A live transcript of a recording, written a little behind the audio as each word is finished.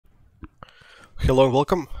Hello and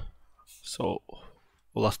welcome. So,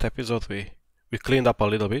 last episode we cleaned up a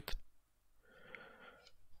little bit.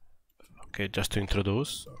 Okay, just to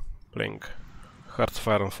introduce, playing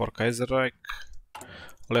HOI4 Kaiserreich,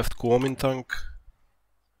 left Kuomintang,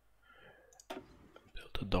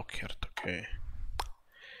 build a dockyard, okay.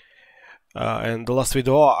 And the last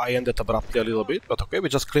video I ended abruptly a little bit, but okay, we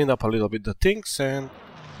just cleaned up a little bit the things, and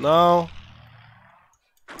now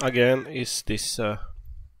again is this.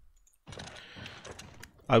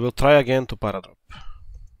 I will try again to paradrop.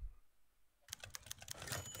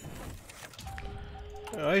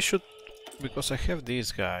 I should, because I have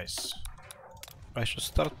these guys, I should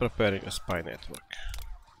start preparing a spy network.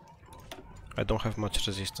 I don't have much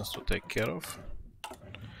resistance to take care of.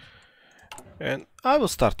 And I will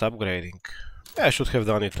start upgrading. I should have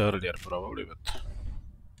done it earlier probably, but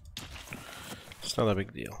it's not a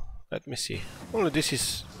big deal. Let me see. Only this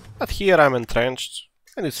is... But here I'm entrenched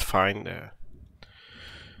and it's fine there.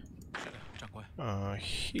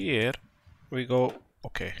 Here we go...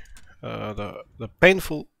 Okay. The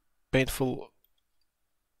painful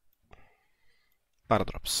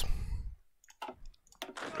paradrops.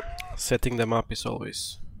 Setting them up is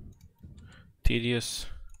always tedious.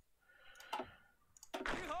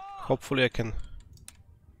 Hopefully I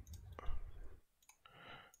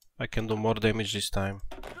can do more damage this time.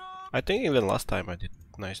 I think even last time I did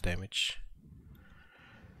nice damage.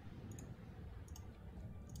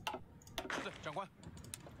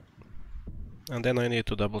 And then I need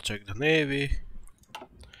to double check the navy.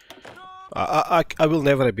 I will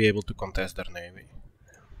never be able to contest their navy.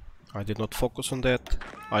 I did not focus on that.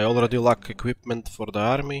 I already lack equipment for the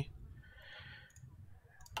army.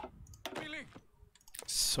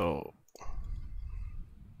 So...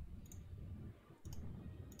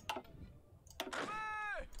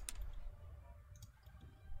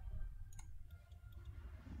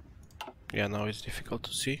 yeah, now it's difficult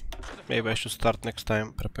to see. Maybe I should start next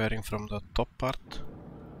time preparing from the top part.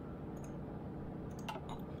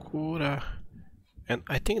 Kura. And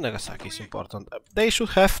I think Nagasaki is important. They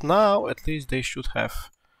should have now, at least they should have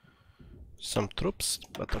some troops.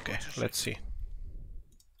 But okay, let's see.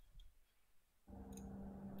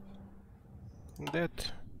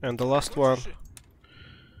 That. And the last one.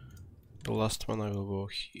 The last one I will go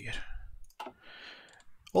here.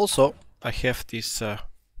 Also, I have this...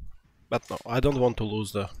 but no, I don't want to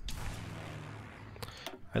lose the...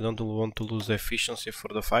 I don't want to lose the efficiency for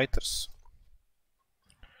the fighters.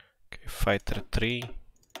 Okay, fighter 3,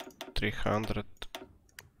 300.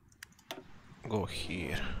 Go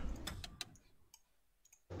here.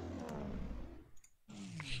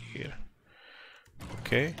 Here.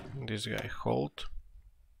 Okay, this guy hold.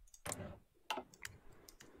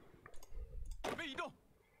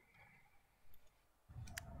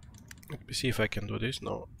 Let me see if I can do this.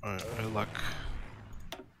 No, I lack.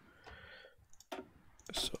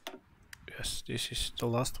 So, yes, this is the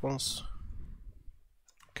last ones.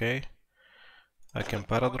 Okay, I can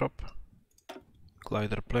paradrop,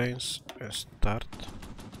 glider planes, and start.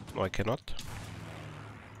 No, I cannot.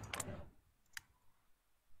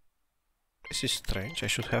 This is strange, I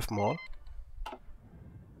should have more.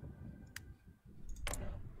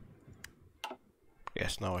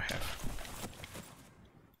 Yes, now I have.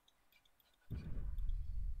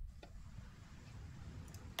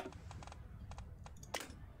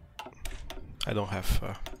 I don't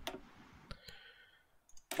have...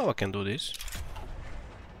 Oh, I can do this.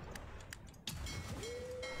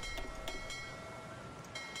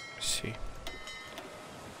 Let's see.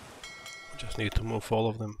 Just need to move all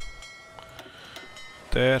of them.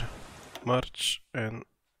 There, march, and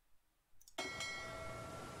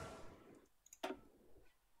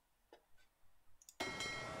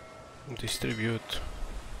distribute.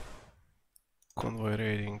 Convoy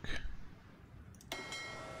raiding.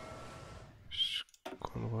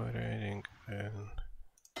 Convoy raiding and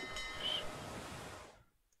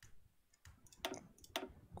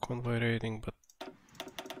convoy raiding, but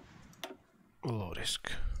low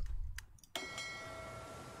risk.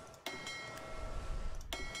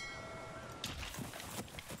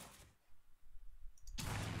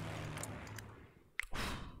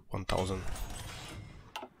 Oof, 1000.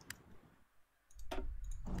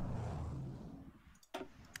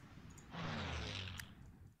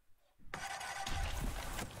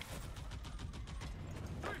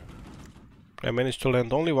 I managed to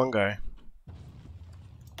land only one guy.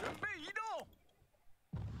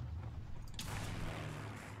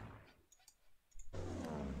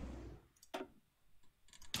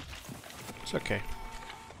 It's okay.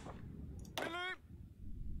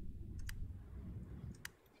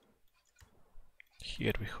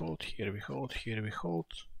 Here we hold, here we hold, here we hold.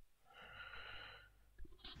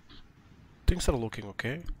 things are looking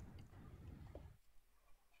okay.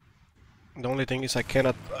 The only thing is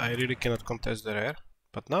I really cannot contest the rare.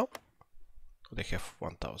 But now they have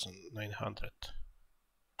 1900.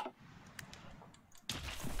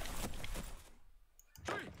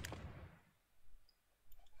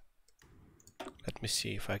 Let me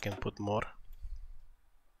see if I can put more.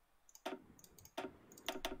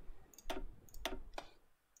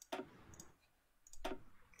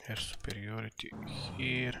 Air superiority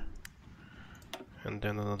here, and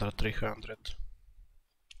then another 300.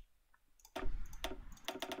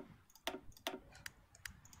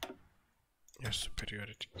 Air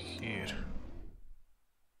superiority here.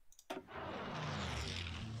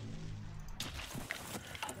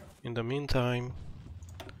 In the meantime,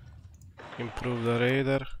 improve the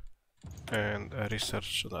radar and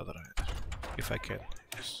research another radar, if I can,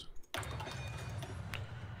 yes.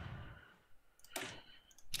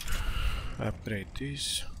 Upgrade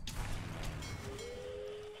this.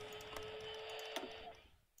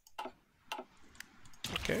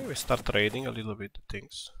 Okay, we start trading a little bit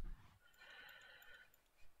things.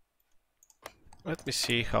 Let me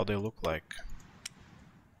see how they look like.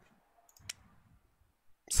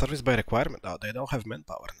 Service by requirement. Oh, they don't have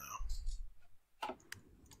manpower now.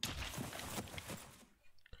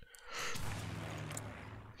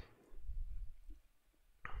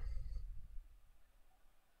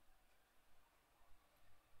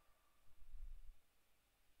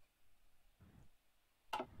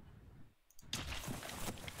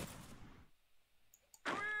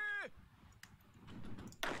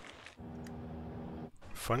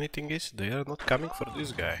 Funny thing is, they are not coming for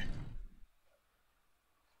this guy.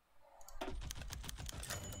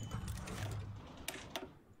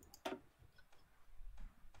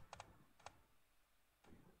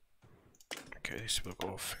 Okay, this will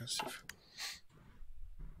go offensive.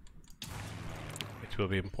 It will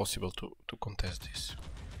be impossible to contest this.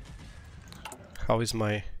 How is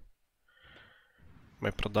my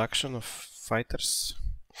production of fighters?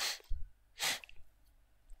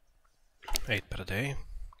 8 per day.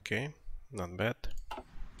 Okay, not bad.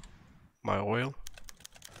 My oil.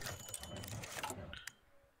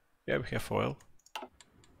 Yeah, we have oil.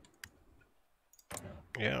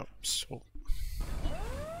 Yeah, so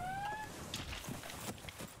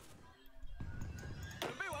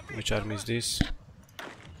which army is this?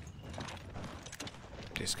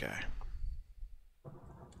 This guy.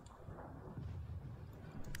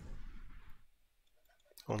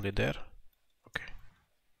 Only there? Okay.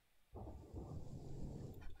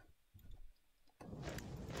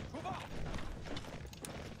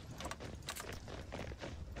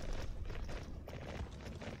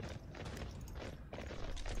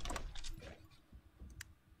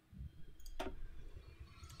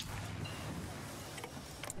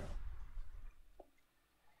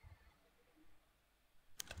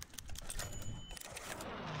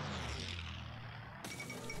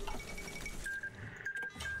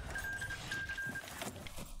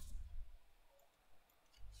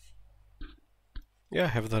 Yeah, I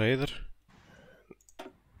have the raider.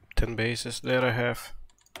 10 bases there I have.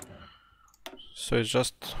 So it's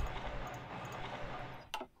just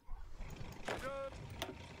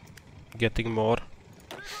getting more.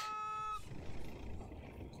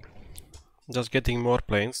 Just getting more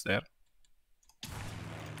planes there.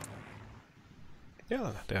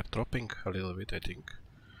 Yeah, they are dropping a little bit, I think.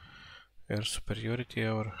 Air superiority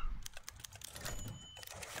or...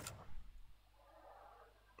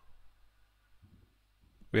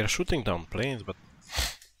 We are shooting down planes, but...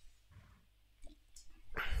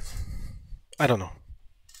 I don't know.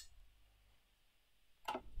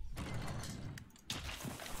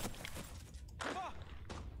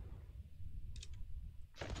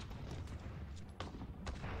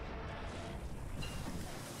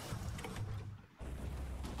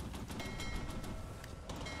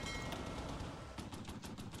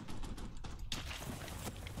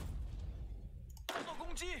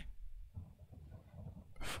 G.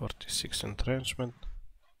 46 entrenchment.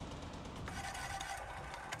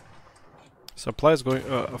 Supply is going.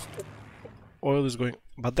 Oil is going,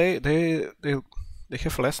 but they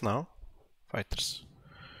have less now. Fighters.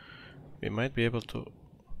 We might be able to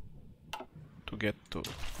get to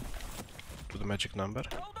the magic number.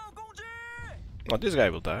 Oh, this guy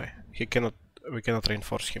will die. He cannot. We cannot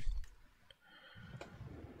reinforce him.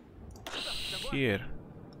 Here.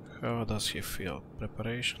 How does he feel?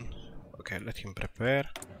 Preparation. Okay, let him prepare.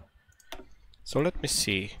 So let me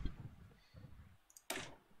see.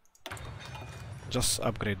 Just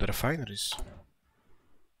upgrade the refineries.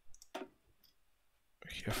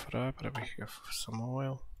 We have rubber, we have some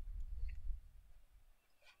oil.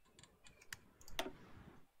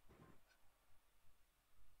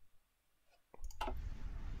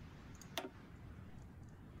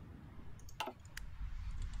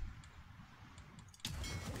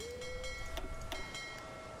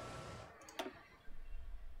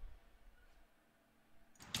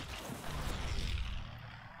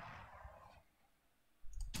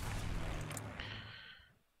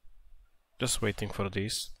 Just waiting for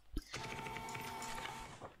this.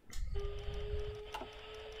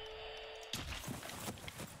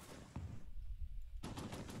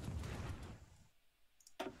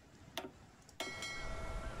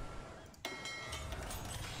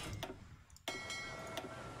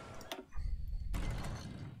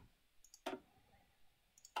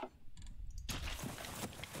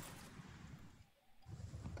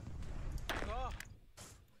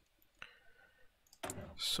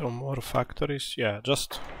 Some more factories, yeah,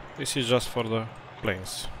 this is just for the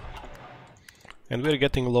planes. And we're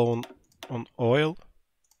getting low on oil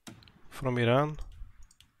from Iran.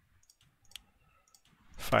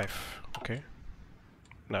 5, okay.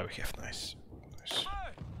 Now we have nice.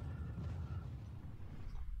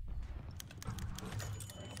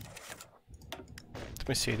 Let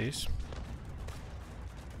me see this.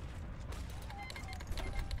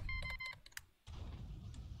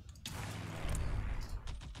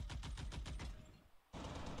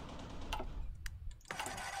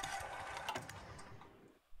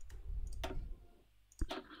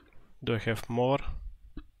 Do I have more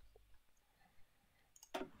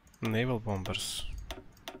naval bombers?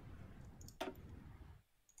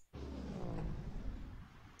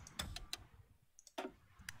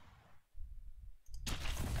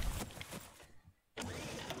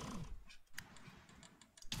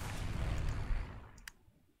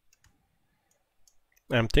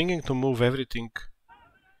 I'm thinking to move everything.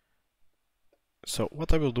 So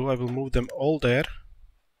what I will do, I will move them all there,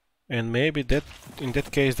 and maybe that in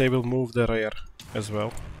that case they will move the rear as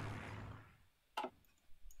well.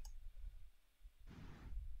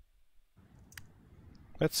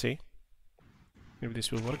 Let's see if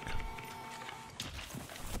this will work.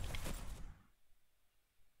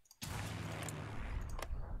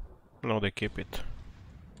 No, they keep it.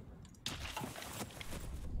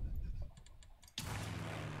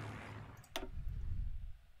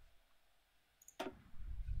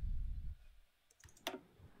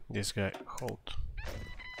 This guy, hold.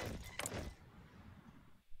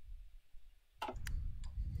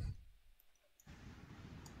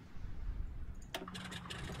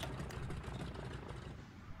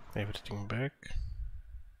 Everything back.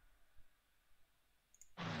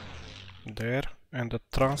 There, and the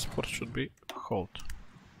transport should be hold.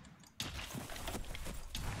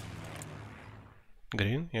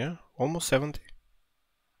 Green, yeah, almost 70.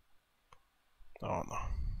 Oh no.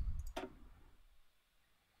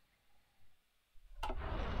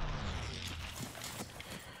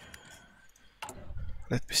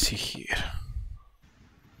 Let me see here.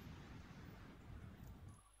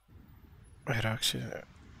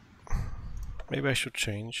 Maybe I should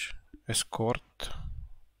change. Escort,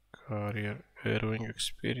 carrier, air wing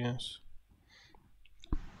experience,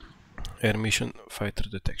 air mission, fighter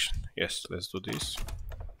detection. Yes, let's do this.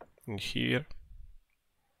 In here.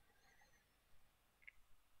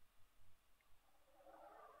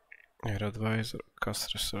 Air advisor,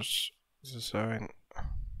 cost research, design.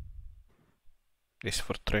 This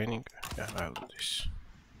for training. Yeah, I'll do this.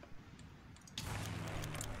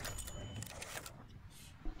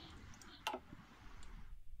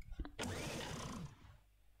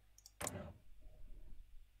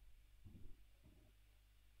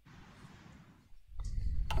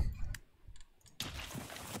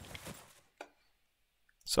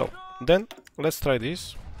 So then let's try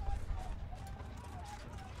this.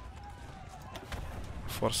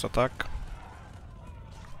 Force attack.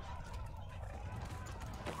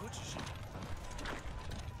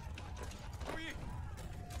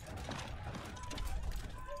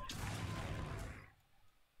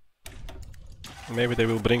 Maybe they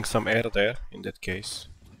will bring some air there in that case.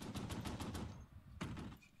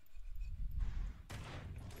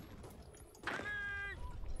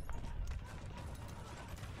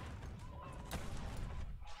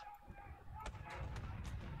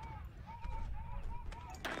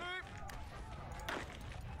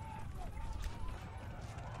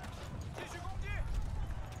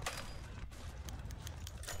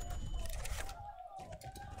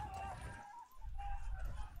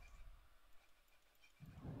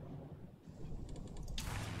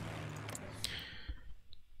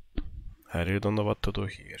 I really don't know what to do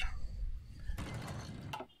here.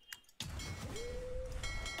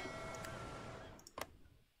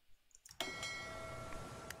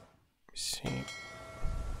 See.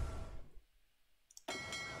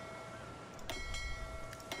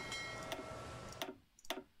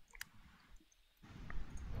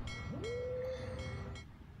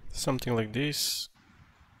 Something like this.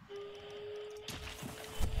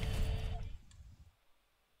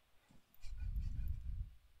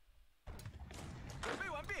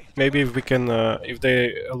 Maybe if we can, if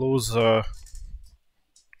they lose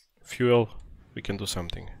fuel, we can do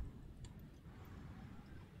something.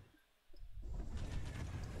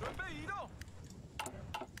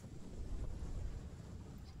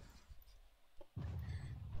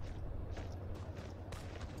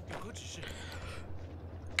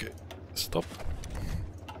 Okay, stop.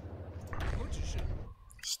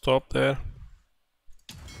 Stop there.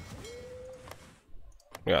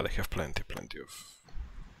 Yeah, they have plenty of.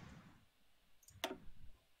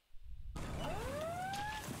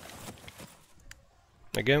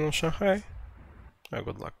 Again on Shanghai? Oh,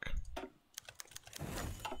 good luck.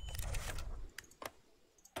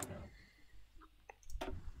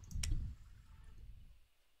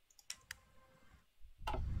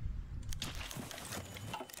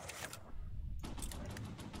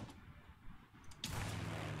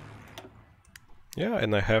 Yeah,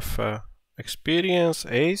 and I have experience,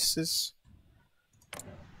 aces.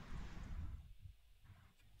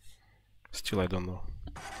 Still, I don't know.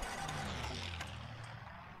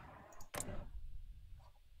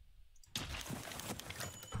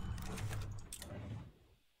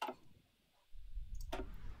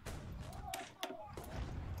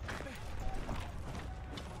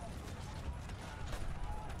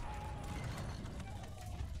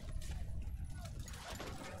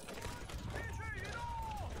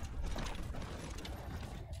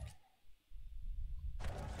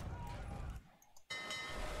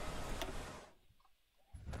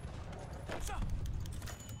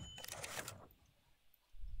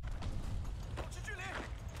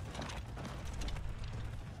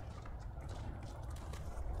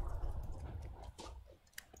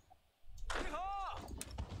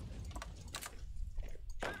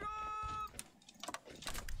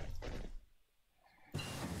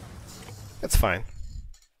 That's fine.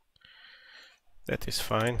 That is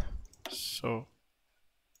fine. So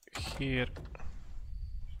here,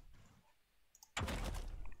 let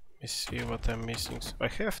me see what I'm missing. So I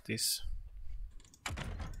have this.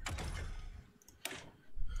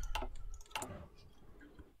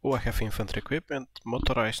 Oh, I have infantry equipment,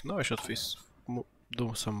 motorized. No, I should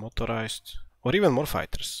do some motorized, or even more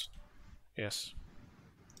fighters. Yes.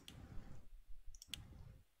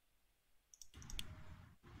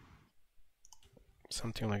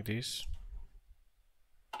 Something like this.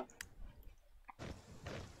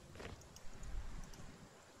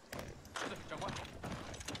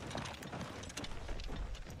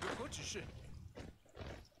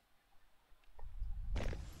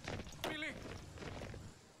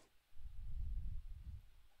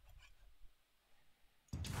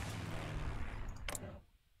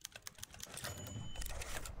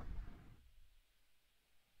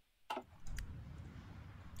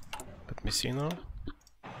 Let me see now.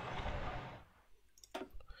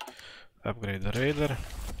 Upgrade the radar.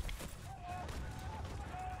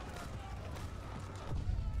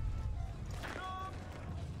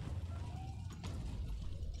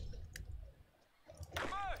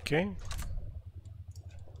 Okay.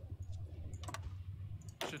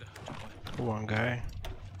 One guy.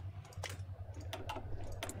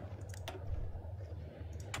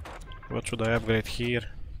 What should I upgrade here?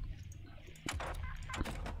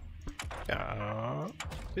 Yeah,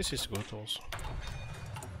 this is good also.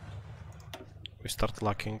 We start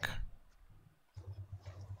lacking.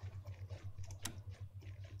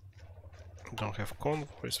 Don't have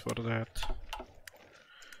convoys for that.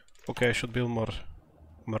 Okay, I should build more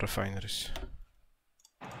refineries.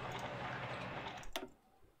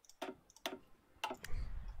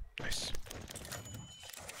 Nice.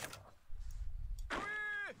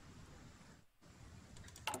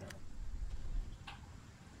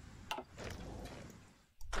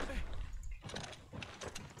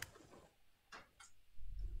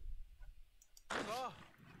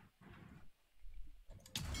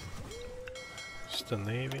 It's the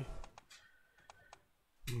navy.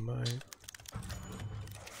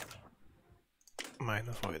 Mine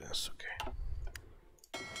avoidance, okay.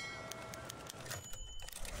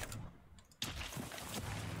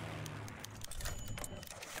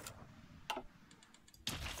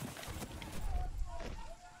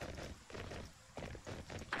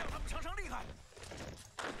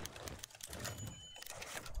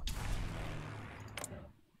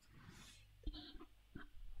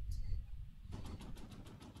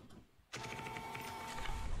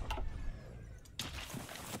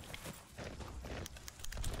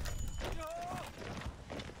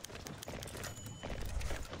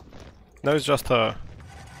 Now it's just a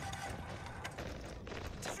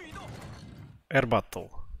air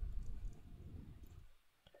battle.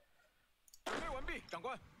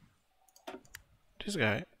 This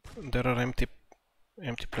guy, there are empty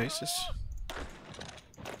empty places.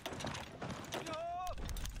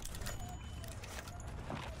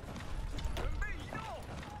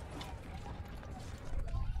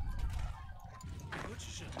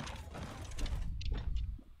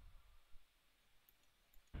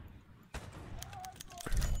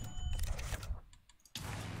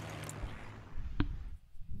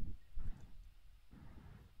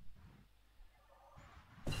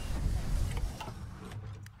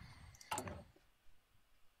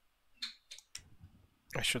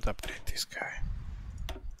 I should upgrade this guy.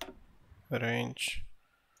 Range,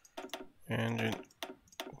 engine,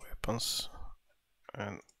 weapons,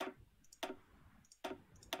 and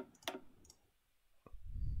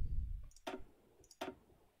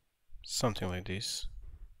something like this.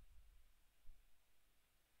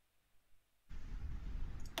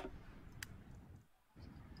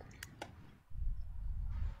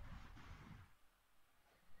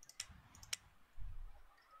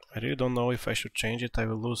 I really don't know if I should change it. I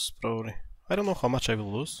will lose probably. I don't know how much I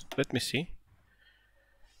will lose. Let me see.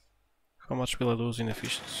 How much will I lose in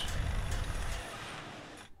efficiency?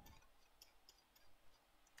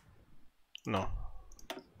 No.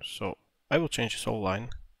 So I will change this whole line.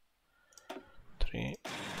 3.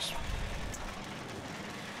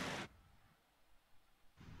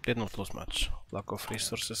 Did not lose much. Lack of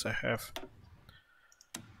resources I have.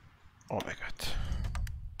 Oh my god.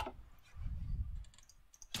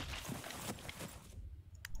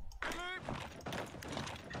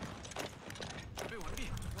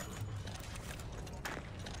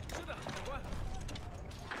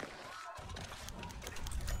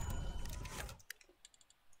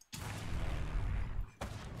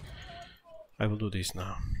 I will do this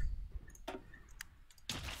now.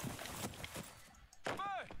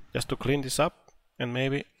 Just to clean this up, and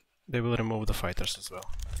maybe they will remove the fighters as well.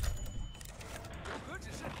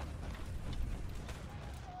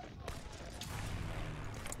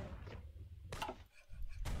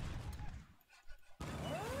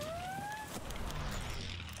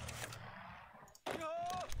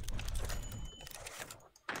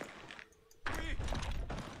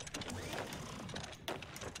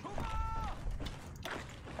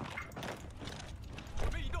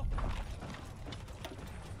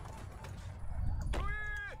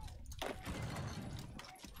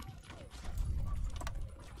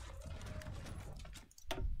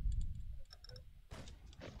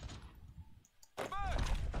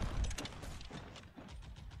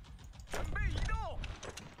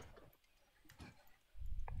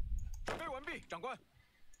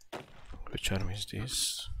 Which army is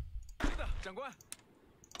this?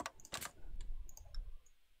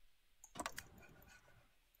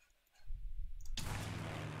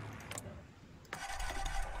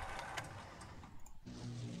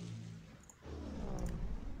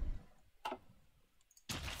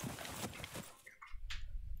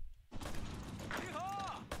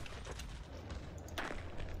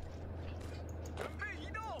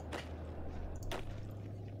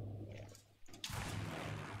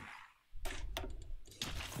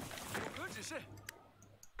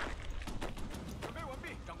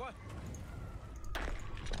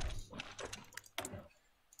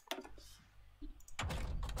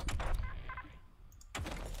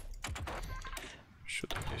 Should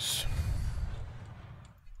do this.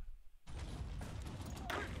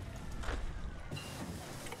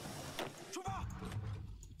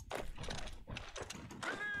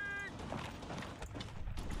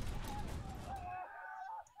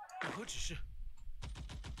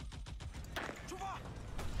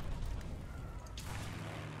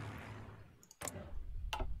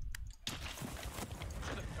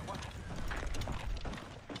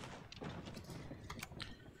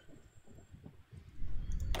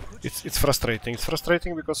 It's frustrating. It's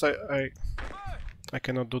frustrating because I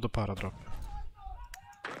cannot do the paradrop.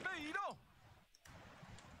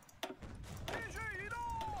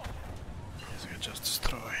 Yes, I just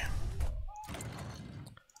destroy.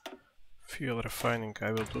 Fuel refining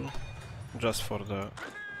I will do just for the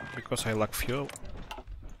because I lack fuel.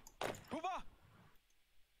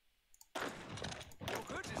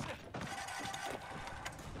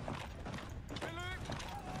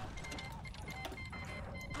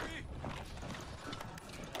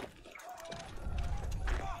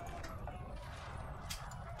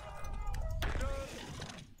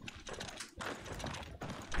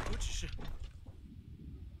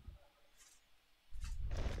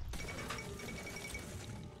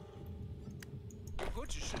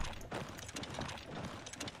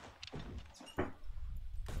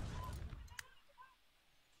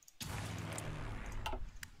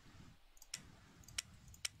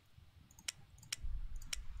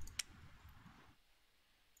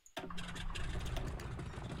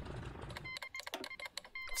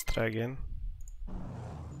 try again.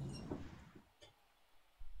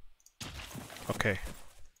 Okay.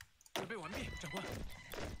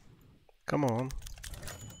 Come on.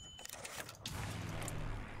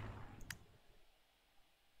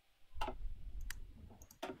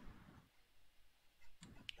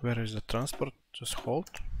 Where is the transport? Just hold.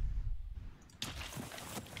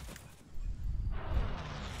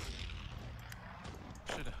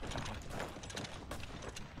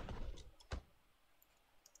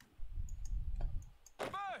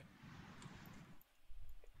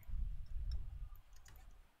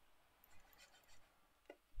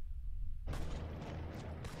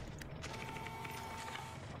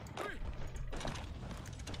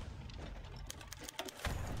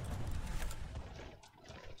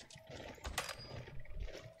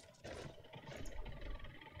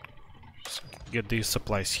 Get these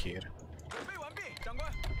supplies here.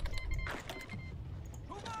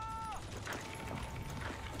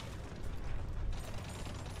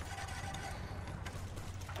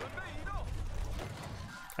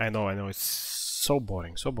 I know, it's so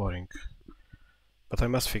boring, but I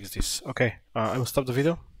must fix this. Okay, I will stop the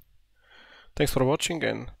video. Thanks for watching,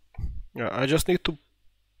 and I just need to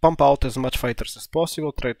pump out as much fighters as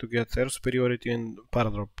possible, try to get air superiority and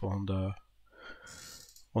paradrop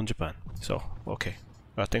on Japan. So, okay.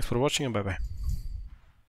 Thanks for watching and bye bye.